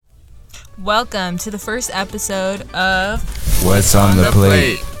Welcome to the first episode of What's on the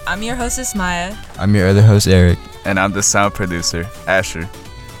Plate? I'm your hostess, Maya. I'm your other host, Eric. And I'm the sound producer, Asher.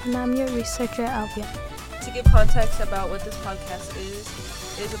 And I'm your researcher, Albia. To give context about what this podcast is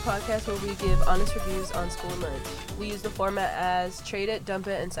a podcast where we give honest reviews on school lunch. We use the format as trade it, dump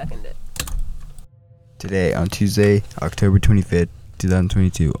it, and second it. Today, on Tuesday, October 25th,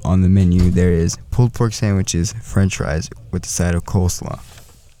 2022, on the menu, there is pulled pork sandwiches, french fries, with a side of coleslaw.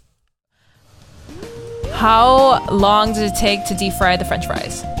 How long does it take to deep fry the french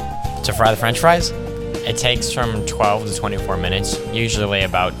fries? To fry the french fries, it takes from 12 to 24 minutes, usually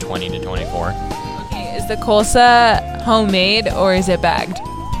about 20 to 24. Okay, is the coleslaw homemade or is it bagged?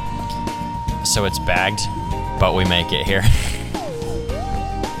 So it's bagged, but we make it here.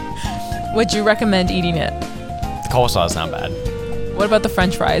 Would you recommend eating it? The coleslaw is not bad. What about the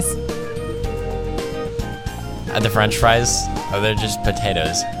french fries? The french fries, they're just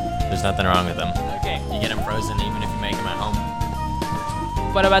potatoes. There's nothing wrong with them. Okay. You get them frozen even if you make them at home.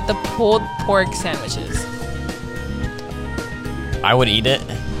 What about the pulled pork sandwiches? I would eat it.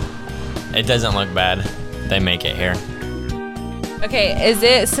 It doesn't look bad. They make it here. Okay, is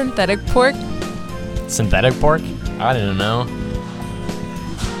it synthetic pork? Synthetic pork? I didn't know.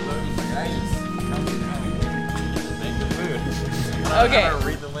 Okay. I don't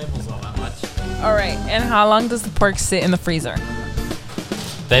read the labels all that much. All right, and how long does the pork sit in the freezer?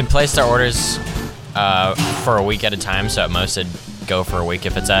 They place their orders for a week at a time, so at most it'd go for a week.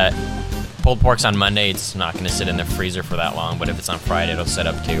 If it's at pulled pork's on Monday, it's not going to sit in the freezer for that long, but if it's on Friday, it'll sit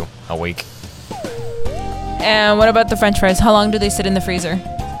up to a week. And what about the french fries? How long do they sit in the freezer?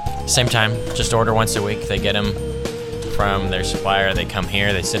 Same time, just order once a week. They get them from their supplier. They come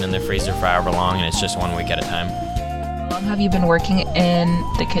here, they sit in the freezer for however long, and it's just 1 week at a time. How long have you been working in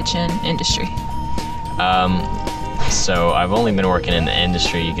the kitchen industry? So I've only been working in the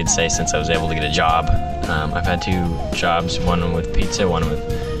industry, you could say, since I was able to get a job. I've had 2 jobs, one with pizza, one with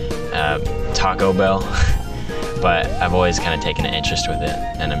Taco Bell, but I've always kind of taken an interest with it,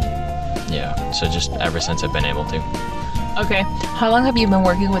 and so just ever since I've been able to. Okay. How long have you been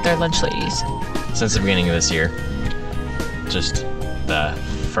working with our lunch ladies? Since the beginning of this year, just the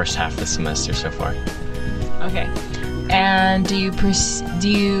first half of the semester so far. Okay. And do you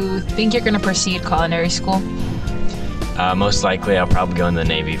think you're going to proceed culinary school? Most likely I'll probably go in the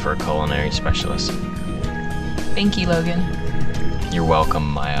Navy for a culinary specialist. Thank you, Logan. You're welcome,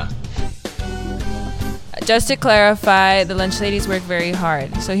 Maya. Just to clarify, the lunch ladies work very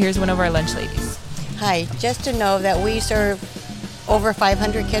hard. So here's one of our lunch ladies. Hi, just to know that we serve over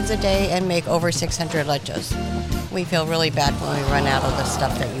 500 kids a day and make over 600 lunches. We feel really bad when we run out of the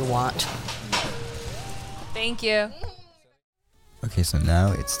stuff that you want. Thank you. Okay, so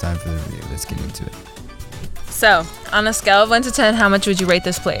now it's time for the review. Let's get into it. So, on a scale of 1 to 10, how much would you rate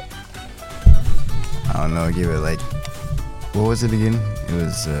this plate? I don't know, give it like, what was it again? It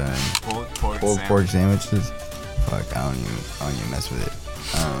was pulled pork sandwiches. Fuck, I don't even mess with it.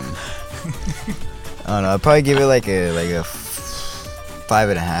 I don't know, I'd probably give it like a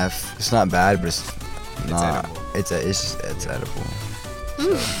 5.5. It's not bad, but it's not. It's edible.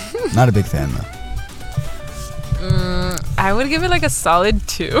 So, not a big fan though. I would give it like a solid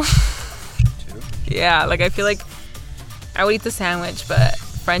 2. Yeah, like I feel like I would eat the sandwich, but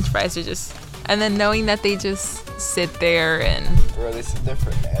french fries are just... And then knowing that they just sit there and... Bro, they sit there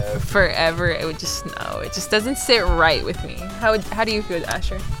forever. Forever, it would just... No, it just doesn't sit right with me. How do you feel,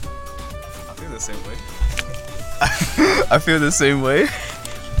 Asher? I feel the same way. I feel the same way.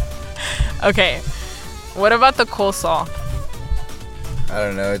 Okay, what about the coleslaw? I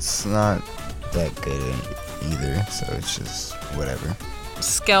don't know, it's not that good either, so it's just whatever.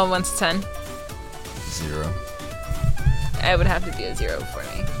 Scale 1 to 10. 0. It would have to be a 0 for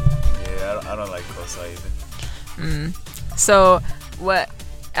me. Yeah, I don't like coleslaw either. So, what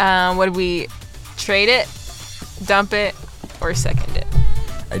would we trade it, dump it, or second it?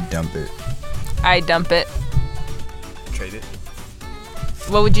 I dump it. I dump it. Trade it.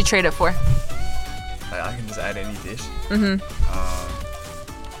 What would you trade it for? I can just add any dish.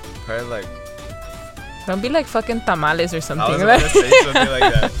 Probably like... Don't be like fucking tamales or something. I was about to say something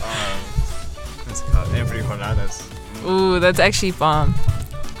like that. What's it called? Enfrijoladas. Ooh, that's actually bomb.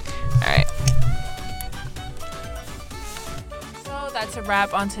 Alright. So that's a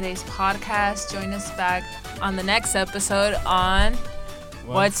wrap on today's podcast. Join us back on the next episode on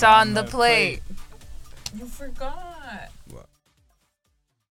What's on the Plate. You forgot.